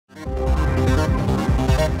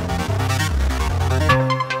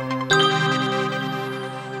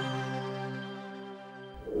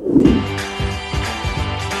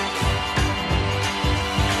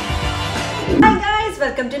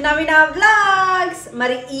Naveena vlogs.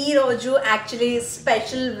 మరి ఈ రోజు యాక్చువల్లీ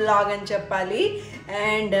స్పెషల్ వ్లాగ్ అని చెప్పాలి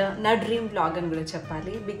అండ్ నా డ్రీమ్ వ్లాగ్ అని కూడా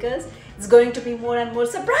చెప్పాలి because it's going to be more and more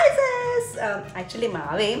surprises. Actually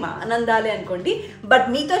మావే మా ఆనందాలే అనుకోండి, బట్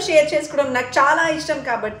మీతో షేర్ చేసుకోవడం నాకు చాలా ఇష్టం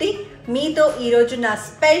కాబట్టి మీతో ఈరోజు నా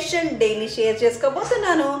స్పెషల్ డేని షేర్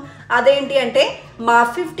చేసుకోబోతున్నాను. అదేంటి అంటే మా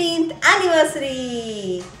 15th యానివర్సరీ.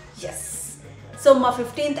 ఎస్, సో మా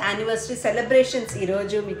 15th యానివర్సరీ సెలబ్రేషన్స్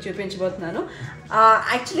ఈరోజు మీకు చూపించబోతున్నాను.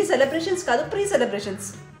 యాక్చువల్లీ సెలబ్రేషన్స్ కాదు, ప్రీ సెలబ్రేషన్స్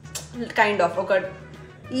కైండ్ ఆఫ్.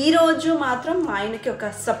 ఈరోజు మాత్రం మా ఆయనకి ఒక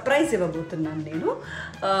సర్ప్రైజ్ ఇవ్వబోతున్నాను నేను.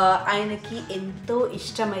 ఆయనకి ఎంతో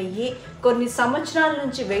ఇష్టమయ్యి కొన్ని సంవత్సరాల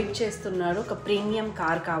నుంచి వెయిట్ చేస్తున్నాడు ఒక ప్రీమియం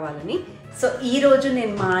కార్ కావాలని. సో ఈరోజు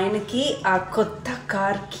నేను మా ఆయనకి ఆ కొత్త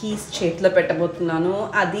కార్ కీస్ చేతిలో పెట్టబోతున్నాను.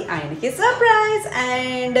 అది ఆయనకి surprise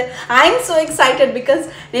and I'm so excited because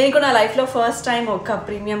నేను కూడా నా లైఫ్లో ఫస్ట్ టైం ఒక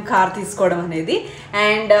ప్రీమియం కార్ తీసుకోవడం అనేది.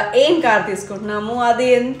 అండ్ ఏం కార్ తీసుకుంటున్నాము, అది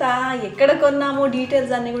ఎంత, ఎక్కడ కొన్నాము,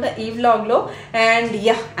 డీటెయిల్స్ అన్నీ కూడా ఈ వ్లాగ్లో. అండ్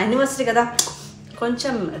యానివర్సరీ కదా,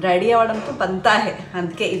 కొంచెం రెడీ అవ్వడంతో బంతాహే,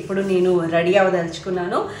 అందుకే ఇప్పుడు నేను రెడీ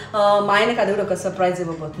అవ్వదలుచుకున్నాను. మా ఆయనకు అది కూడా ఒక సర్ప్రైజ్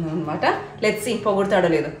ఇవ్వబోతున్నాను అనమాట. లెట్స్ సీ పొగుడతాడో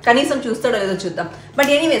లేదో, కనీసం చూస్తాడో లేదో చూద్దాం.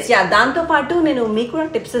 బట్ ఎనీవేస్ దాంతోపాటు నేను మీకు కూడా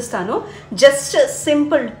టిప్స్ ఇస్తాను. జస్ట్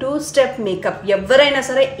సింపుల్ 2 step మేకప్, ఎవరైనా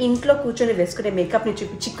సరే ఇంట్లో కూర్చొని వేసుకునే మేకప్ని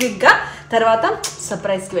చూపించి క్విక్గా తర్వాత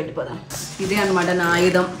సర్ప్రైజ్కి వెళ్ళిపోదాం. ఇదే అనమాట నా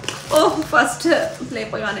ఆయుధం. ఫస్ట్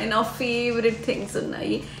లేకపోగానే నా ఫేవరెట్ థింగ్స్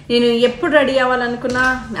ఉన్నాయి. నేను ఎప్పుడు ready అవ్వాలనుకున్నా,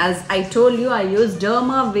 as I told you, I use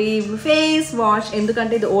డర్మావివ్ face wash.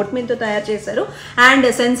 ఎందుకంటే ఇది ఓట్ మీల్తో తయారు చేశారు అండ్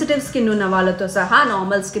సెన్సిటివ్ స్కిన్ ఉన్న వాళ్ళతో సహా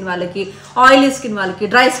నార్మల్ స్కిన్ వాళ్ళకి, ఆయిలీ స్కిన్ వాళ్ళకి,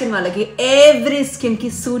 డ్రై స్కిన్ వాళ్ళకి, ఎవ్రీ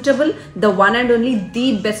స్కిన్కి suitable the one and only the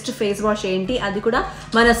best face wash. ఏంటి అది కూడా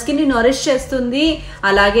మన స్కిన్ని నరిష్ చేస్తుంది,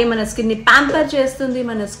 అలాగే మన స్కిన్ని ప్యాంపర్ చేస్తుంది,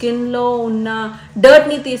 మన స్కిన్లో ఉన్న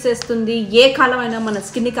డర్ట్ని తీసేస్తుంది, ఏ కాలమైనా మన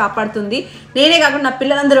స్కిన్ని కాపాడుతుంది. నేనే కాకుండా నా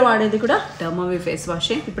పిల్లలందరూ వాడేది కూడా డర్మావివ్ ఫేస్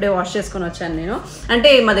వాషే. ఇప్పుడే వాష్ చేసుకొని వచ్చాను నేను. అంటే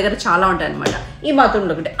మా దగ్గర చాలా ఉంటాయి అనమాట. ఈ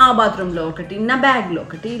బాత్రూంలో ఒకటి, ఆ బాత్రూంలో ఒకటి, నా బ్యాగ్లో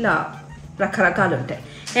ఒకటి, ఇలా రకరకాలు ఉంటాయి.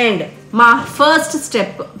 అండ్ మా ఫస్ట్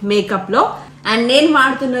స్టెప్ మేకప్లో, అండ్ నేను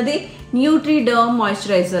వాడుతున్నది న్యూట్రిడర్మ్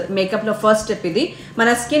మాయిశ్చరైజర్. మేకప్లో ఫస్ట్ స్టెప్ ఇది. మన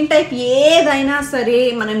స్కిన్ టైప్ ఏదైనా సరే,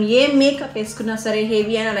 మనం ఏ మేకప్ వేసుకున్నా సరే,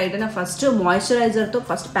 హెవీ అయినా లైట్ అయినా, ఫస్ట్ మాయిశ్చరైజర్తో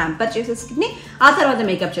ఫస్ట్ ప్యాంపర్ చేసే స్కిన్ని, ఆ తర్వాత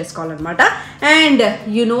మేకప్ చేసుకోవాలన్నమాట. And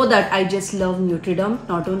you know that I just love న్యూట్రిడర్మ్.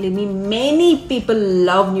 Not only me, many people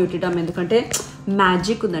love న్యూట్రిడర్మ్. ఎందుకంటే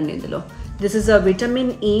మ్యాజిక్ ఉందండి ఇందులో. This is a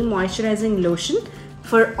vitamin E moisturising lotion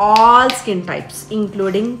for all skin types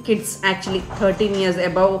including kids. actually 13 years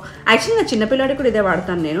above. Actually నా చిన్నపిల్లాడికి కూడా ఇదే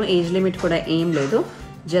వాడతాను నేను. Age limit కూడా ఏం లేదు,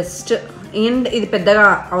 జస్ట్ అండ్ ఇది పెద్దగా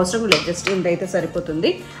అవసరం లేదు, జస్ట్ ఇంతైతే సరిపోతుంది.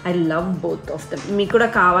 I love both of them. మీకు కూడా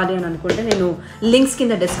కావాలి అని అనుకుంటే నేను లింక్స్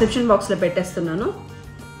కింద డిస్క్రిప్షన్ బాక్స్లో పెట్టేస్తున్నాను.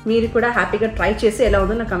 మీరు కూడా హ్యాపీగా ట్రై చేసి ఎలా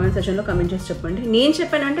ఉందో నా కమెంట్ సెక్షన్లో కమెంట్ చేసి చెప్పండి. నేను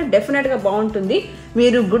చెప్పానంటే డెఫినెట్గా బాగుంటుంది,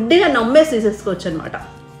 మీరు గుడ్డిగా నమ్మేసి తీసేసుకోవచ్చు అనమాట.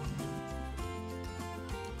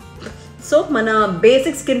 సో మన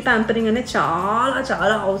బేసిక్ స్కిన్ ప్యాంపరింగ్ అనేది చాలా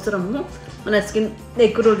చాలా అవసరము. మన స్కిన్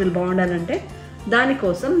ఎక్కువ రోజులు బాగుండాలంటే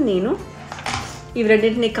దానికోసం నేను ఇవి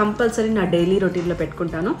రెండింటిని కంపల్సరీ నా డైలీ రొటీన్లో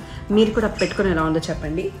పెట్టుకుంటాను. మీరు కూడా పెట్టుకుని ఎలా ఉందో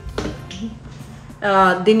చెప్పండి.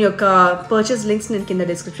 దీని యొక్క పర్చేస్ లింక్స్ నేను కింద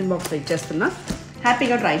డిస్క్రిప్షన్ బాక్స్లో ఇచ్చేస్తున్నా,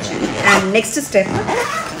 హ్యాపీగా ట్రై చేయండి. And next step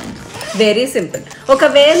very simple.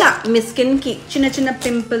 ఒకవేళ మీ స్కిన్కి చిన్న చిన్న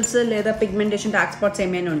పింపుల్స్ లేదా పిగ్మెంటేషన్, డార్క్ స్పాట్స్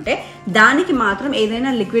ఏమైనా ఉంటే దానికి మాత్రం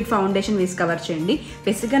ఏదైనా లిక్విడ్ ఫౌండేషన్ వేసి కవర్ చేయండి.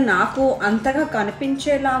 బేసిక్గా నాకు అంతగా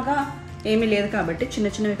కనిపించేలాగా ఏమీ లేదు కాబట్టి,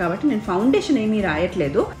 చిన్న చిన్నవి కాబట్టి నేను ఫౌండేషన్ ఏమీ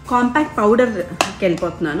రాయట్లేదు. కాంపాక్ట్ పౌడర్కి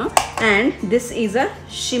వెళ్ళిపోతున్నాను. And this is a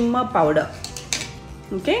shimmer powder.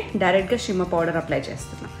 Okay, డైరెక్ట్గా షిమ్మర్ పౌడర్ అప్లై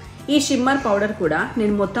చేస్తున్నాను. ఈ షిమ్మర్ పౌడర్ కూడా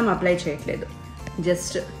నేను మొత్తం అప్లై చేయట్లేదు,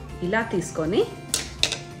 జస్ట్ ఇలా తీసుకొని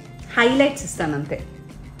హైలైట్స్ ఇస్తాను అంతే.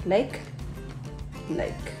 లైక్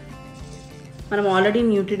మనం ఆల్రెడీ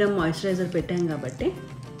న్యూట్రిడర్మ్ మాయిశ్చరైజర్ పెట్టాం కాబట్టి,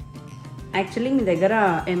 యాక్చువల్లీ మీ దగ్గర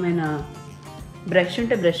ఏమైనా బ్రష్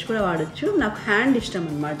ఉంటే బ్రష్ కూడా వాడచ్చు. నాకు హ్యాండ్ ఇష్టం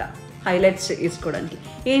అనమాట హైలైట్స్ వేసుకోవడానికి.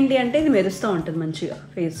 ఏంటి అంటే ఇది మెరుస్తూ ఉంటుంది మంచిగా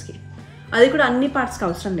ఫేస్కి. అది కూడా అన్ని పార్ట్స్కి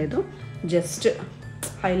అవసరం లేదు, జస్ట్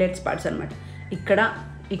హైలైట్స్ పార్ట్స్ అనమాట. ఇక్కడ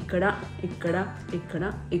ఇక్కడ ఇక్కడ ఇక్కడ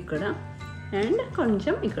ఇక్కడ అండ్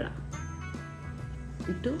కొంచెం ఇక్కడ,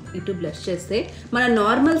 ఇటు బ్లష్ చేస్తే మన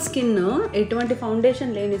నార్మల్ స్కిన్, ఎటువంటి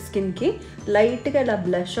ఫౌండేషన్ లేని స్కిన్కి లైట్గా ఇలా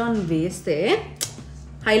బ్లష్ ఆన్ వేస్తే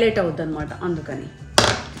హైలైట్ అవుతుంది అనమాట. అందుకని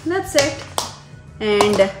that's it.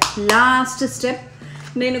 And last step,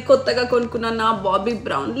 నేను కొత్తగా కొనుక్కున్న నా బాబీ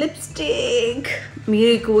బ్రౌన్ లిప్స్టిక్.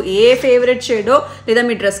 మీకు ఏ ఫేవరెట్ షేడో లేదా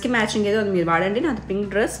మీ డ్రెస్కి మ్యాచింగ్ ఏదో అది మీరు వాడండి. నాది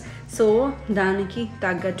పింక్ డ్రెస్, సో దానికి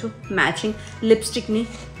తగ్గట్టు మ్యాచింగ్ లిప్స్టిక్ని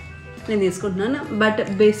నేను తీసుకుంటున్నాను. బట్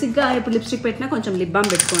బేసిక్గా ఇప్పుడు లిప్స్టిక్ పెట్టినా కొంచెం లిప్ బామ్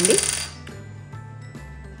పెట్టుకోండి.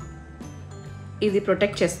 ఇది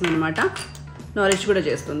ప్రొటెక్ట్ చేస్తుంది అనమాట, నారిష్ కూడా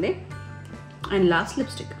చేస్తుంది. And last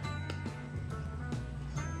lipstick.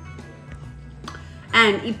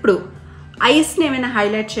 అండ్ ఇప్పుడు ఐస్ని ఏమైనా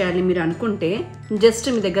హైలైట్ చేయాలి మీరు అనుకుంటే జస్ట్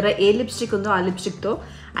మీ దగ్గర ఏ లిప్స్టిక్ ఉందో ఆ లిప్స్టిక్తో,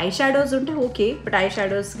 ఐ షాడోస్ ఉంటే ఓకే, బట్ ఐ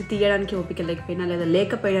షాడోస్కి తీయడానికి ఓపిక లేకపోయినా లేదా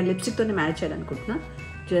లేకపోయినా లిప్స్టిక్తోనే మ్యాచ్ చేయాలనుకుంటున్నా,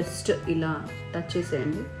 జస్ట్ ఇలా టచ్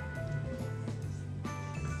చేసేయండి.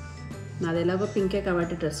 నాది ఎలాగో పింకే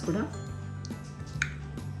కాబట్టి డ్రెస్ కూడా.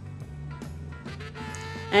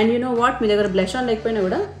 అండ్ యూ నో వాట్, మీ దగ్గర బ్లష్ ఆన్ లేకపోయినా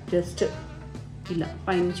కూడా జస్ట్ ఇలా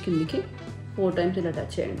పైనుంచి కిందికి 4 times ఇలా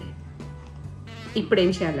టచ్ చేయండి. ఇప్పుడు ఏం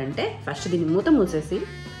చేయాలంటే ఫస్ట్ దీన్ని మూత మూసేసి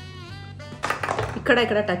ఇక్కడ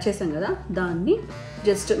టచ్ చేసాం కదా, దాన్ని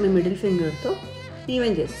జస్ట్ మీ మిడిల్ ఫింగర్తో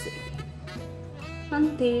ఈవెన్ చేసేయండి.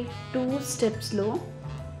 అంతే, 2 స్టెప్స్లో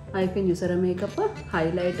అయిపోయింది. చూసారా మేకప్,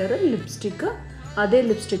 హైలైటర్, లిప్స్టిక్, అదే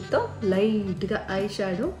లిప్స్టిక్తో లైట్గా eye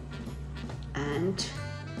shadow and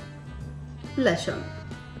blush on.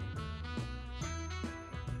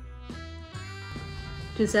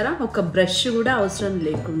 చూసారా, ఒక బ్రష్ కూడా అవసరం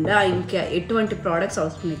లేకుండా, ఇంకా ఎటువంటి ప్రోడక్ట్స్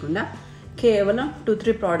అవసరం లేకుండా కేవలం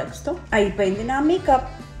 2-3 ప్రోడక్ట్స్తో అయిపోయింది నా మేకప్.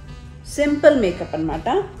 సింపుల్ మేకప్ అనమాట.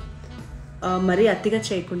 మరీ అతిగా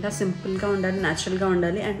చేయకుండా సింపుల్గా ఉండాలి, న్యాచురల్గా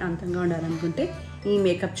ఉండాలి అండ్ అందంగా ఉండాలనుకుంటే ఈ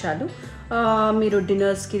మేకప్ చాలు. మీరు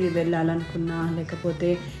డిన్నర్స్కి వెళ్ళాలనుకున్నా లేకపోతే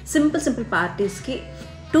సింపుల్ పార్టీస్కి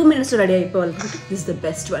 2 minutes ready అయిపోవాలనుకుంటే this the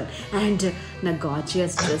best one. And నా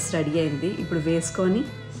గార్జియస్ డ్రెస్ రెడీ అయింది, ఇప్పుడు వేసుకొని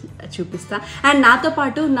చూపిస్తా. అండ్ నాతో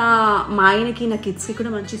పాటు మా ఆయనకి నా కిడ్స్కి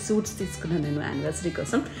కూడా మంచి సూట్స్ తీసుకున్నాను నేను యానివర్సరీ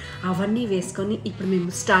కోసం. అవన్నీ వేసుకొని ఇప్పుడు మేము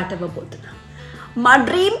స్టార్ట్ అవ్వబోతున్నాం మా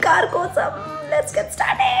డ్రీమ్ కార్ కోసం. Let's get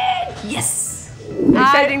started. yes,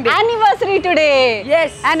 exciting day, anniversary today.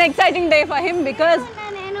 Yes, an exciting day for him because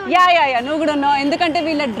yeah నువ్వు కూడా ఉన్నావు, ఎందుకంటే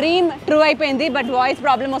వీళ్ళ డ్రీమ్ ట్రూ అయిపోయింది. బట్ వాయిస్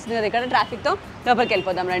ప్రాబ్లమ్ వస్తుంది కదా ఇక్కడ ట్రాఫిక్తో. లోపలికి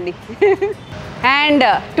వెళ్ళిపోదాం రండి. And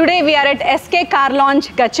today we are at SK car launch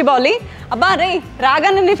Gachibowli. అబ్బా రే,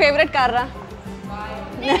 రాగానే నీ ఫేవరెట్ కార్ రా.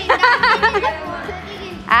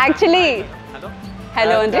 యాక్చువల్లీ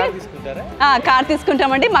హలో అండి, కార్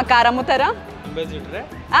తీసుకుంటామండి. మా కార్ అమ్ముతారా?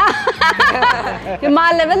 మా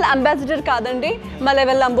లెవెల్ అంబాసిడర్ కాదండి, మా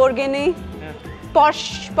లెవెల్ లంబోర్గిని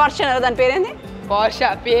పార్ష్ అన్నారు. దాని పేరేంది?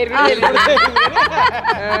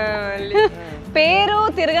 పేరు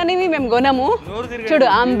తిరగనివి మేము కొనము. చూడు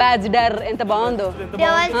అంబాసిడర్ ఎంత బాగుందో.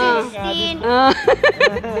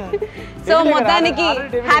 సో మొత్తానికి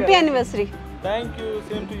హ్యాపీ యానివర్సరీ.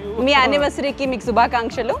 మీ యానివర్సరీకి మీకు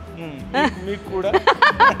శుభాకాంక్షలు.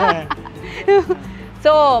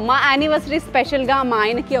 సో మా యానివర్సరీ స్పెషల్గా మా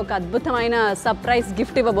ఆయనకి ఒక అద్భుతమైన సర్ప్రైజ్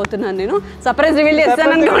గిఫ్ట్ ఇవ్వబోతున్నాను. నేను సర్ప్రైజ్ రివీల్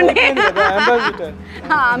చేస్తాను అనుకోండి.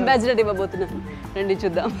 అంబాసిడర్ ఇవ్వబోతున్నాను, రండి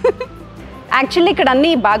చూద్దాం. యాక్చువల్లీ ఇక్కడ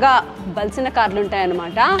అన్నీ బాగా బలిసిన కార్లు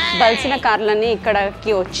ఉంటాయన్నమాట. బలిసిన కార్లన్నీ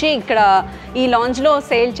ఇక్కడికి వచ్చి ఇక్కడ ఈ లాంజ్లో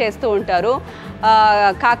సేల్ చేస్తూ ఉంటారు.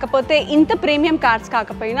 కాకపోతే ఇంత ప్రీమియం కార్స్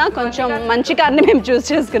కాకపోయినా కొంచెం మంచి కార్ని మేము చూస్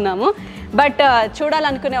చేసుకున్నాము. బట్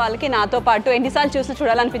చూడాలనుకునే వాళ్ళకి నాతో పాటు ఎన్నిసార్లు చూసి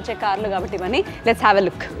చూడాలనిపించే కార్లు కాబట్టి ఇవన్నీ. Let's have a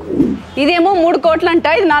look. ఇదేమో 3 కోట్లు అంట,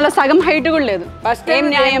 ఇది నాలో సగం హైట్ కూడా లేదు. ఏం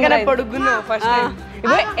న్యాయం?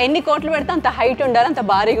 ఎన్ని కోట్లు పెడితే అంత హైట్ ఉండాలి, అంత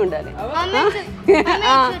భారీగా ఉండాలి.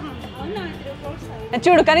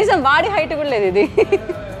 చూడు కనీసం వాడి హైట్ కూడా లేదు ఇది.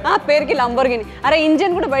 పేరుకి లంబోర్గిని. అరే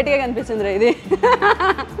ఇంజిన్ కూడా బయటగా కనిపిస్తుంది రా ఇది.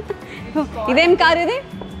 ఇదేం కార్ ఇది?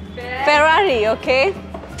 ఫెరారీ. ఓకే,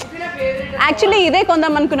 యాక్చువల్లీ ఇదే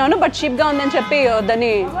కొందాం అనుకున్నాను బట్ చీప్గా ఉందని చెప్పి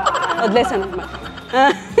వద్దని వదిలేసాను అనమాట.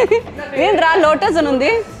 ఏం రా, లోటస్ అని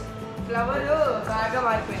ఉంది.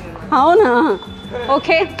 అవునా?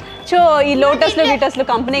 ఓకే, సో ఈ లోటస్లు వీటస్లు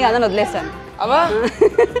కంపెనీ కాదని వదిలేసాను.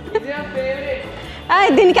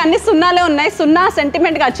 దీనికి అన్ని సున్నాలే ఉన్నాయి, సున్నా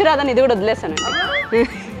సెంటిమెంట్గా అచ్చిరాదని ఇది కూడా వదిలేసానండి.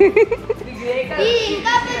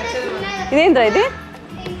 ఇదేంట్రా ఇది?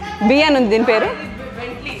 బియ్యాన్ ఉంది దీని పేరు.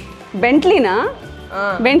 బెంట్లీనా?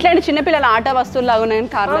 బెంట్లీ అంటే చిన్నపిల్లల ఆట వస్తువులు లాగా ఉన్నాయని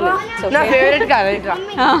కార్లలో.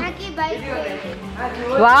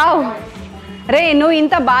 వావ్ రే, నువ్వు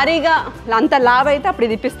ఇంత భారీగా అంత లావ్ అయితే అప్పుడు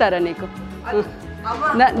ఇది ఇప్పిస్తారా నీకు?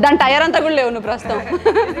 దాని టైర్ అంతా కూడా లేవు నువ్వు ప్రస్తుతం.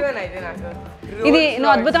 ఇది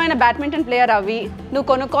నువ్వు అద్భుతమైన బ్యాడ్మింటన్ ప్లేయర్ అవి నువ్వు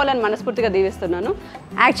కొనుక్కోవాలని మనస్ఫూర్తిగా దీవిస్తున్నాను.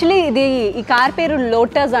 యాక్చువల్లీ ఇది ఈ కార్ పేరు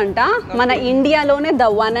లోటస్ అంట. మన ఇండియాలోనే the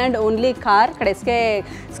one and only car ఇక్కడ ఎస్కే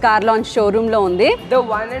కార్ లాంచ్ షోరూమ్ లో ఉంది. The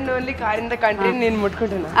one and only car in the country. నేను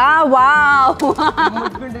ముట్టుకుంటున్నా. వావ్,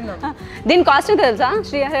 దీని కాస్ట్ ఎంత తెలుసా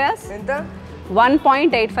శ్రీహయాస్? ఎంత?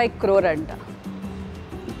 1.85 crore అంట.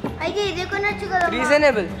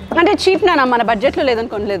 రీజనబుల్ అంటే చీప్ నా, మన బడ్జెట్లో లేదని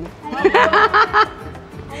కొనలేదు.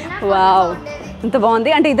 వావ్, ఇంత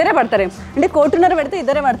బాగుంది. అంటే ఇద్దరే పడతారేమో, అంటే 1.5 కోటి పెడితే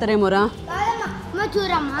ఇద్దరే పడతారేమోరా.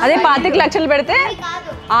 అదే 25 లక్షలు పెడితే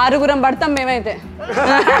 6 పడతాం మేమైతే.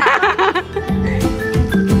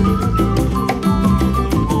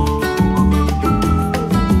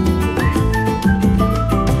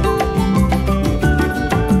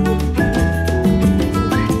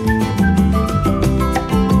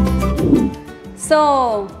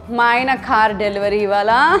 మా ఆయన కార్ డెలివరీ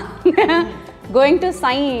ఇవాళ గోయింగ్ టు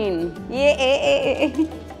సైన్.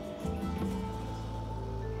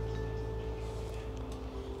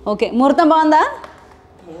 ఓకే, ముహూర్తం బాగుందా?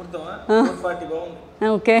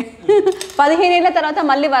 ఓకే. 15 ఏళ్ళ తర్వాత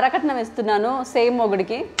మళ్ళీ వరకట్నం ఇస్తున్నాను సేమ్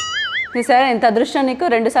మొగుడికి. సరే, ఇంత అదృష్టం నీకు,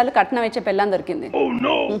 2 సార్లు కట్నం ఇచ్చే పెళ్ళాం దొరికింది.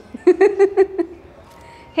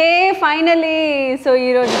 హే ఫైనలీ, సో ఈ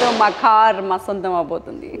రోజుతో మా కార్ మా సొంతం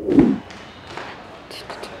అవబోతుంది.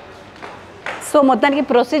 సో మొత్తానికి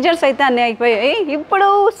ప్రొసీజర్స్ అయితే అన్నీ అయిపోయాయి. ఇప్పుడు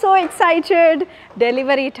so excited,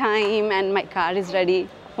 delivery time and my car is ready.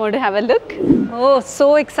 Want to have a look? Oh so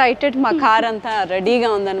excited, మా కార్ అంతా రెడీగా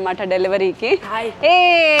ఉందన్నమాట డెలివరీకి. ఏ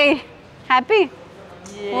హ్యాపీ?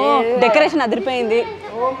 ఓ డెకరేషన్ అదిరిపోయింది.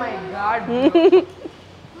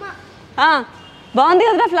 బాగుంది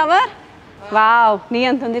కదరా ఫ్లవర్? వావ్, నీ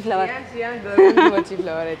అంత ఉంది ఫ్లవర్.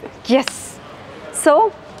 ఎస్. సో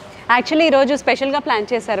యాక్చువల్లీ ఈరోజు స్పెషల్గా ప్లాన్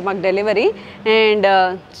చేశారు మాకు డెలివరీ, అండ్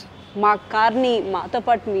మా కార్ని మాతో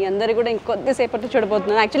పాటు మీ అందరు కూడా ఇంకొద్దిసేపట్లో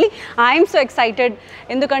చూడబోతున్నాను. యాక్చువల్లీ ఐఎమ్ సో ఎక్సైటెడ్,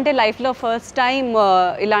 ఎందుకంటే లైఫ్లో ఫస్ట్ టైం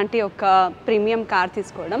ఇలాంటి ఒక ప్రీమియం కార్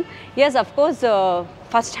తీసుకోవడం. Yes, of course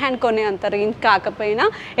first hand కొనే అంత రేంజ్ కాకపోయినా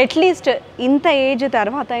అట్లీస్ట్ ఇంత ఏజ్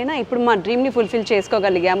తర్వాత అయినా ఇప్పుడు మా డ్రీమ్ని ఫుల్ఫిల్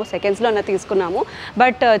చేసుకోగలిగాము. సెకండ్స్లోనే తీసుకున్నాము,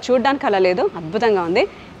 బట్ చూడడానికి అలా లేదు, అద్భుతంగా ఉంది.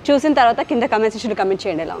 చూసిన తర్వాత కింద కమెంట్ సెక్షన్లో కమెంట్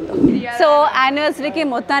చేయండి ఎలా ఉందో. సో యానివర్సరీకి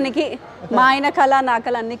మొత్తానికి మా ఆయన కళ నా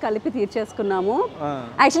కళ అన్నీ కలిపి తీర్చేసుకున్నాము.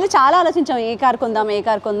 యాక్చువల్లీ చాలా ఆలోచించాము ఏ కార్ కొందాం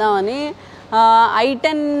అని.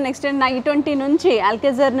 i10, నెక్స్ట్ i20 నుంచి,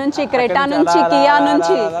 అల్కెజర్ నుంచి, క్రెటా నుంచి, కియా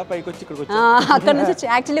నుంచి, అక్కడ నుంచి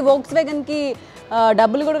యాక్చువల్లీ వోక్స్ వ్యాగన్కి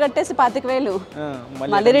డబ్బులు కూడా కట్టేసి 25,000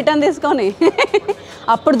 మళ్ళీ రిటర్న్ తీసుకొని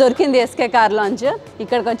అప్పుడు దొరికింది ఎస్కే కార్ లాంచ్.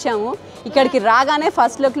 ఇక్కడికి వచ్చాము. ఇక్కడికి రాగానే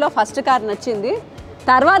ఫస్ట్ లుక్లో ఫస్ట్ కార్ నచ్చింది,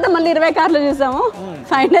 తర్వాత మళ్ళీ 20 కార్లు చూసాము.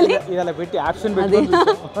 ఫైనలీ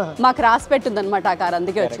మాకు రాసి పెట్టింది అనమాట ఆ కార్,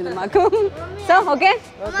 అందుకే వచ్చింది మాకు. సో ఓకే,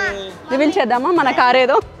 రివీల్ చేద్దామా మన కార్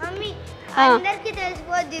ఏదో?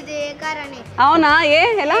 అవునా?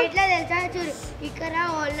 ఎలా?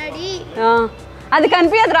 అది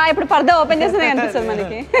కనిపించదు రా, ఇప్పుడు పర్దా ఓపెన్ చేస్తే కనిపిస్తుంది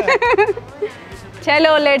మనకి.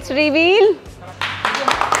 చలో let's reveal.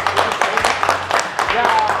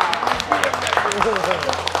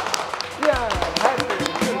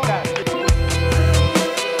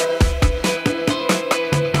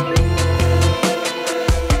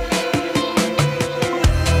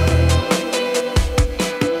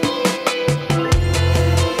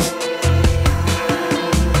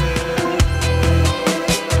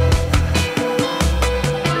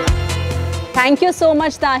 Thank you so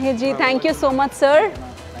much, Tahir ji. Thank you so much, sir,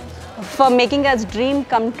 for making us dream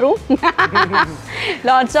come true.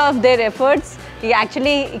 Lots of their efforts.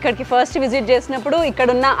 Actually ఇక్కడికి ఫస్ట్ విజిట్ చేసినప్పుడు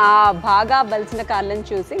ఇక్కడున్న ఆ బాగా బలిసిన కార్లను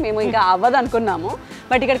చూసి మేము ఇంకా అవ్వదు అనుకున్నాము,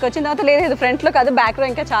 బట్ ఇక్కడికి వచ్చిన తర్వాత లేదు ఫ్రంట్లో కాదు బ్యాక్లో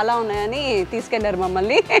ఇంకా చాలా ఉన్నాయని తీసుకెళ్లారు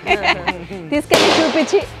మమ్మల్ని. తీసుకెళ్ళి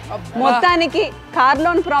చూపించి మొత్తానికి కార్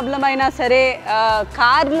లోన్ ప్రాబ్లం అయినా సరే,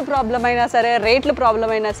 కార్లు ప్రాబ్లం అయినా సరే, రేట్లు ప్రాబ్లం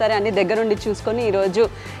అయినా సరే అన్ని దగ్గరుండి చూసుకొని ఈరోజు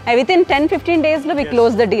వితిన్ 10-15 డేస్లో వి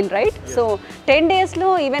close the deal, right? So 10 డేస్లో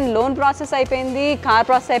ఈవెన్ లోన్ ప్రాసెస్ అయిపోయింది, కార్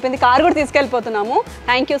ప్రాసెస్ అయిపోయింది, కార్ కూడా తీసుకెళ్ళిపోతున్నాము.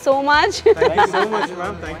 Thank you so much.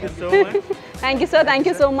 Thank you sir, thank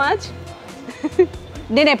you so much.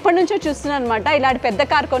 నేను ఎప్పటి నుంచో చూస్తున్నాను అనమాట, ఇలాంటి పెద్ద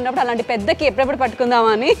కార్ కొన్నప్పుడు అలాంటి పెద్దకి ఎప్పుడెప్పుడు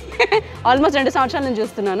పట్టుకుందామని. ఆల్మోస్ట్ 2 సంవత్సరాల నుంచి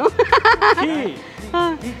చూస్తున్నాను.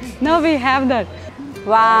 No we have that.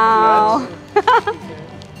 Wow,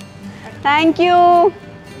 thank you.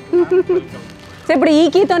 So ఇప్పుడు ఈ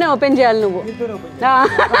కీతోనే ఓపెన్ చేయాలి నువ్వు.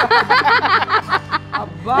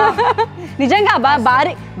 నిజంగా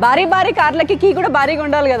భారీ భారీ కార్లకి కీ కూడా భారీగా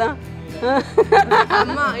ఉండాలి కదా.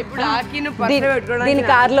 దీని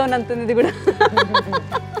కార్లో ఉన్నంతుంది ఇది కూడా.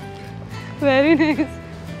 Very nice.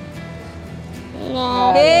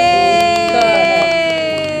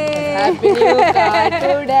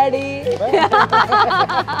 Daddy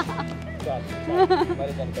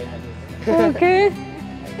okay,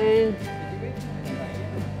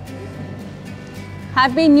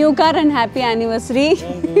 happy new car and happy anniversary.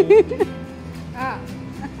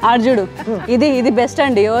 అర్జుడు ఇది బెస్ట్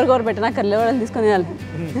అండి, ఎవరికొరు పెట్టినాకర్లే ఎవరు తీసుకొని వెళ్ళాలి.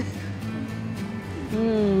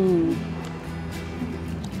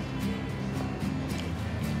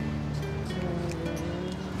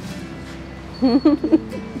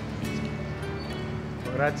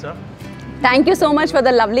 Thank you so much for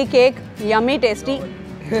the lovely cake, yummy tasty.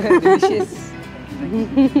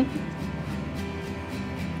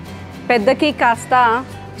 పెద్దకి కాస్త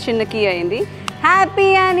చిన్నకి అయింది. Happy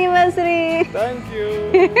anniversary.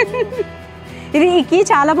 ఇది ఈ కీ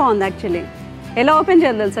చాలా బాగుంది యాక్చువల్లీ. ఎలా ఓపెన్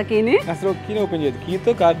చేయాలి తెలుసా కీని? అసలు కీని ఓపెన్ చేయదు,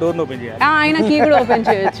 కీతో కార్ డోర్ ఓపెన్ చేయాలి. ఆయన కీ కూడా ఓపెన్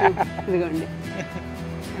చేయొచ్చు. ఇదిగోండి,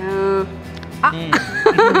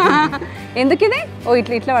 ఎందుకు ఇది? ఓ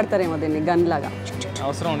ఇట్లా ఇట్లా పడతారేమో దీన్ని గన్ లాగా.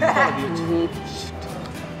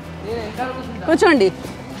 కూర్చోండి.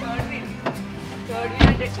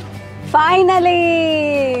 ఫైనలీ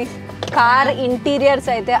కార్ ఇంటీరియర్స్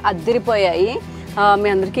అయితే అద్దరిపోయాయి. మీ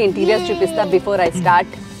అందరికీ ఇంటీరియర్స్ చూపిస్తా before I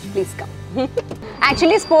start. Please come.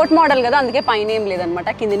 Actually sport model కదా, అందుకే పైన ఏం లేదనమాట,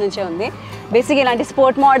 కింది నుంచే ఉంది. బేసిక్గా ఇలాంటి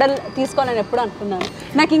స్పోర్ట్ మోడల్ తీసుకోవాలని ఎప్పుడు అనుకున్నాను.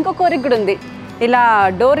 నాకు ఇంకో కోరిక కూడా ఉంది, ఇలా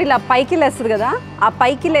డోర్ ఇలా పైకి లేస్తుంది కదా, ఆ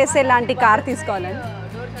పైకి లేసే లాంటి కార్ తీసుకోవాలని.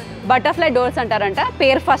 బటర్ఫ్లై డోర్స్ అంటారంట.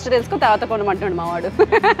 పేరు ఫస్ట్ తెలుసుకో, తర్వాత కొనమంటాడు మావాడు.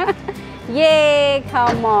 ఏ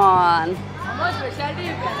కమాన్.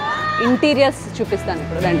 ఇంటీరియర్స్ చూపిస్తాను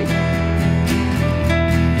ఇప్పుడు, రండి.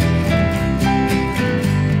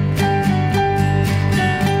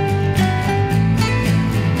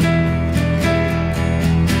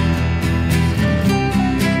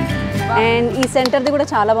 అండ్ ఈ సెంటర్ది కూడా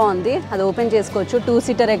చాలా బాగుంది. అది ఓపెన్ చేసుకోవచ్చు, 2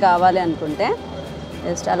 సీటరే కావాలి అనుకుంటే.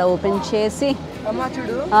 జస్ట్ అలా ఓపెన్ చేసి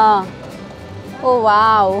ఓ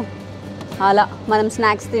వావ్, అలా మనం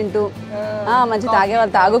స్నాక్స్ తింటూ మంచి తాగే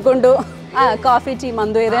వాళ్ళు తాగుకుంటూ కాఫీ టీ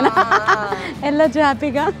మందు ఏదైనా వెళ్ళొచ్చు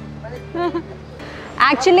హ్యాపీగా.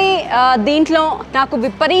 యాక్చువల్లీ దీంట్లో నాకు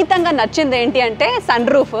విపరీతంగా నచ్చింది ఏంటి అంటే sun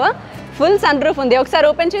roof. Full sun roof ఉంది. ఒకసారి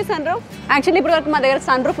ఓపెన్ చేసి సన్ రూఫ్. యాక్చువల్లీ ఇప్పటి వరకు మా దగ్గర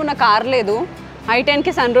సన్ రూఫ్ ఉన్న కార్ లేదు,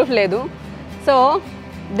 i10కి సన్ రూఫ్ లేదు. So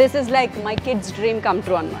this is like my kids dream come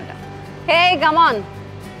true అనమాట. హే కమాన్.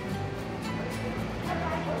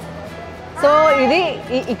 సో ఇది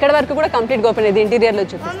ఇక్కడ వరకు కూడా కంప్లీట్గా ఓపెన్ అయింది. ఇంటీరియర్లో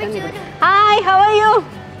చూపిస్తాను. Hi, how are you?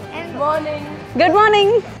 Good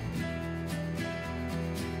morning.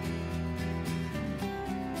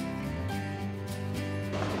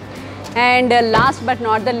 And last but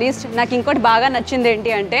not the least, నాకు ఇంకోటి బాగా నచ్చింది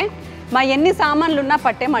ఏంటి అంటే మా ఎన్ని సామాన్లు ఉన్నా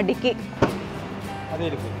పట్టే మా డిక్కి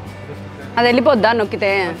అది వెళ్ళిపోద్దా నొక్కితే?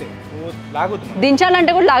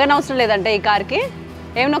 దించాలంటే కూడా లాగని అవసరం లేదంటే ఈ కార్కి.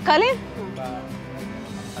 ఏం నొక్కాలి?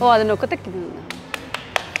 ఓ అది నొక్కితే.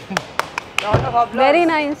 Very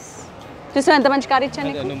nice. చూసావు ఎంత మంచి కార్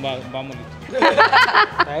ఇచ్చాను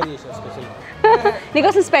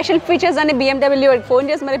నీకోసం. స్పెషల్ ఫీచర్స్ అని BMW ఫోన్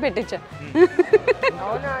చేసి మరీ పెట్టించా.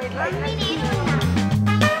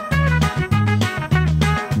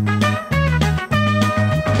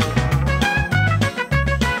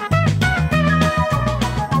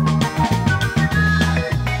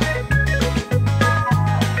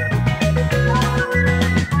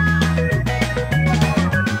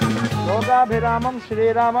 लोकाभिरामं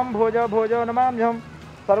श्रीरामं भोजो भोजो नमाम्यहं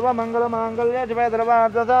सर्वमंगलमांगल्ये शिवे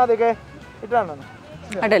सर्वार्थसाधिके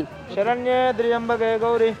अटल शरण्ये त्र्यंबके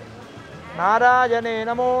गौरी नारायणे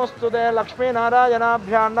नमोस्तुते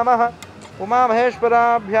लक्ष्मीनारायणाभ्यां नमः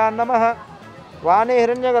उमामहेश्वराभ्यां नमः वाणी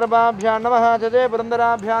हिरण्यगर्भाभ्यां नमः जजे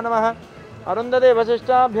पुरन्दराभ्यां नमः अरुन्धते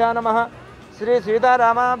वसिष्ठाभ्यां नमः श्री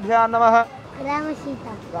सीतारामाभ्यां नमः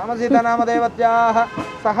रामसीता नामदेवत्याः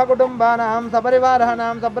सहकुटुम्बानां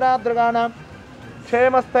सपरिवाराणां सभ्रातृकाणां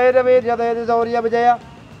क्षेमस्थैर्यवीर्यतेजि शौर्यविजय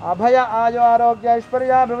अभय आयु आरोग्य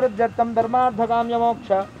ऐश्वर्याभिवृद्ध्यर्थं धर्मार्थकाम्यमोक्ष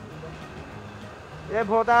ये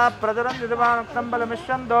भूता प्रचरन्ति दिवानक्तं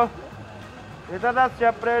बलमिष्यन्तो विततस्य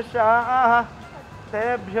प्रेष्याः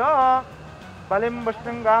तेभ्यो बलिं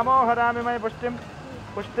पुष्टिं गामो हरामि मयि पुष्टिं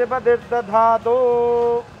पुष्टिपतिर्दधातु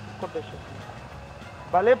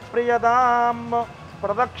बलिप्रियतां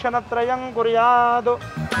प्रदक्षिणत्रयं कुर्यात्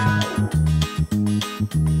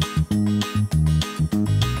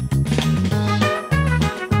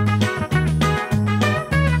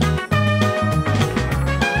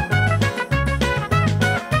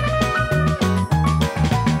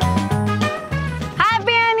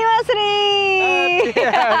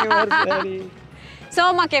సో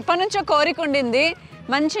మాకు ఎప్పటి నుంచో కోరిక ఉండింది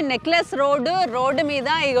మంచి నెక్లెస్ రోడ్డు మీద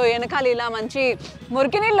ఇగో వెనకాల ఇలా మంచి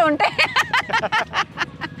మురికి నీళ్ళు ఉంటాయి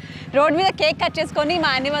రోడ్ మీద కేక్ కట్ చేసుకొని మా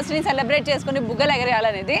యానివర్సరీని సెలబ్రేట్ చేసుకొని బుగ్గలు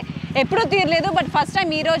ఎగరేయాలనేది ఎప్పుడూ తీరలేదు. బట్ ఫస్ట్ టైం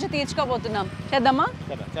ఈ రోజు తీర్చుకోబోతున్నాం. చేద్దామా?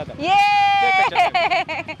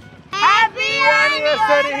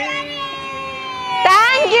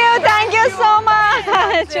 Thank you so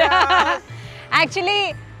much. Actually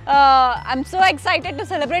I'm so excited to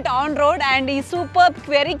celebrate on road and a superb,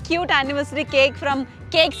 very cute anniversary cake from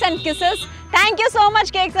Cakes and Kisses. Thank you so much,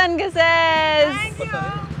 Cakes and Kisses. Thank you.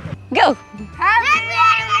 Go. Happy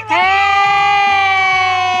anniversary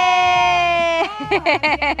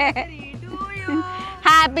to you.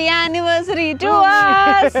 Happy anniversary to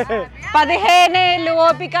us. 15 ఏళ్ళు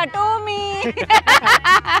ఓపిక to me.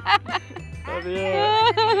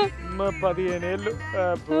 15 ఏళ్ళు.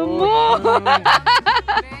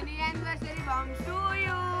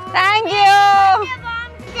 Thank you.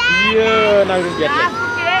 నాకు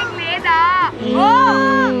cake లేదా?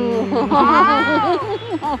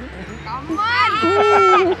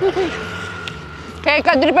 Cake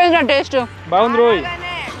అదిరిపోయింది taste. బాగుంది రోయ్.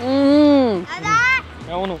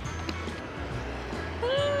 అవును.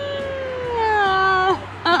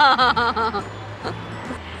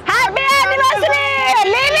 Happy anniversary.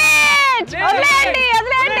 Leave it. వదిలేయండి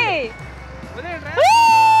వదిలేయండి.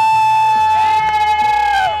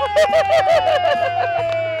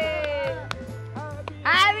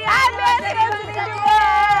 Happy anniversary.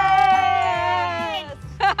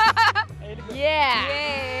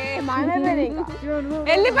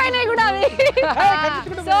 వెళ్ళిపోయినాయి కూడా అవి.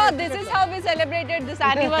 So this is how we celebrated this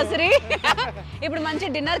anniversary. ఇప్పుడు మంచి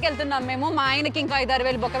డిన్నర్కి వెళ్తున్నాం మేము. మా ఆయనకి ఇంకా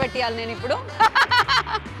 5,000-6,000 బొక్క పెట్టాలి నేను ఇప్పుడు.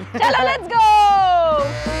 చలో లెట్స్ గో.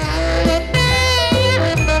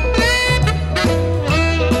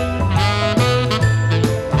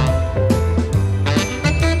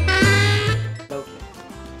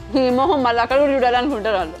 ఈ మొహం మళ్ళీ అక్కడ కూడా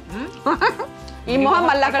చూడాలనుకుంటారు వాళ్ళు. ఈ మొహం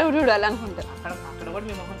మళ్ళీ అక్కడ కూడా చూడాలనుకుంటారు.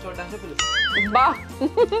 బా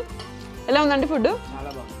ఎలా ఉందండి ఫుడ్? చాలా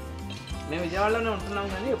బాగుంది. మేము విజయవాడలోనే ఉంటున్నాం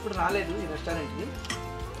కానీ ఎప్పుడు రాలేదు ఈ రెస్టారెంట్కి.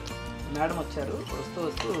 మేడం వచ్చారు వస్తూ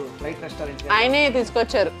వస్తూ ఫ్లైట్ రెస్టారెంట్ ఆయనే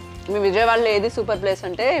తీసుకొచ్చారు. మీ విజయవాడలో ఏది సూపర్ ప్లేస్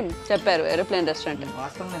అంటే చెప్పారు ఏరోప్లేన్ రెస్టారెంట్.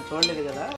 వాస్తవం నేను చూడలేదు కదా,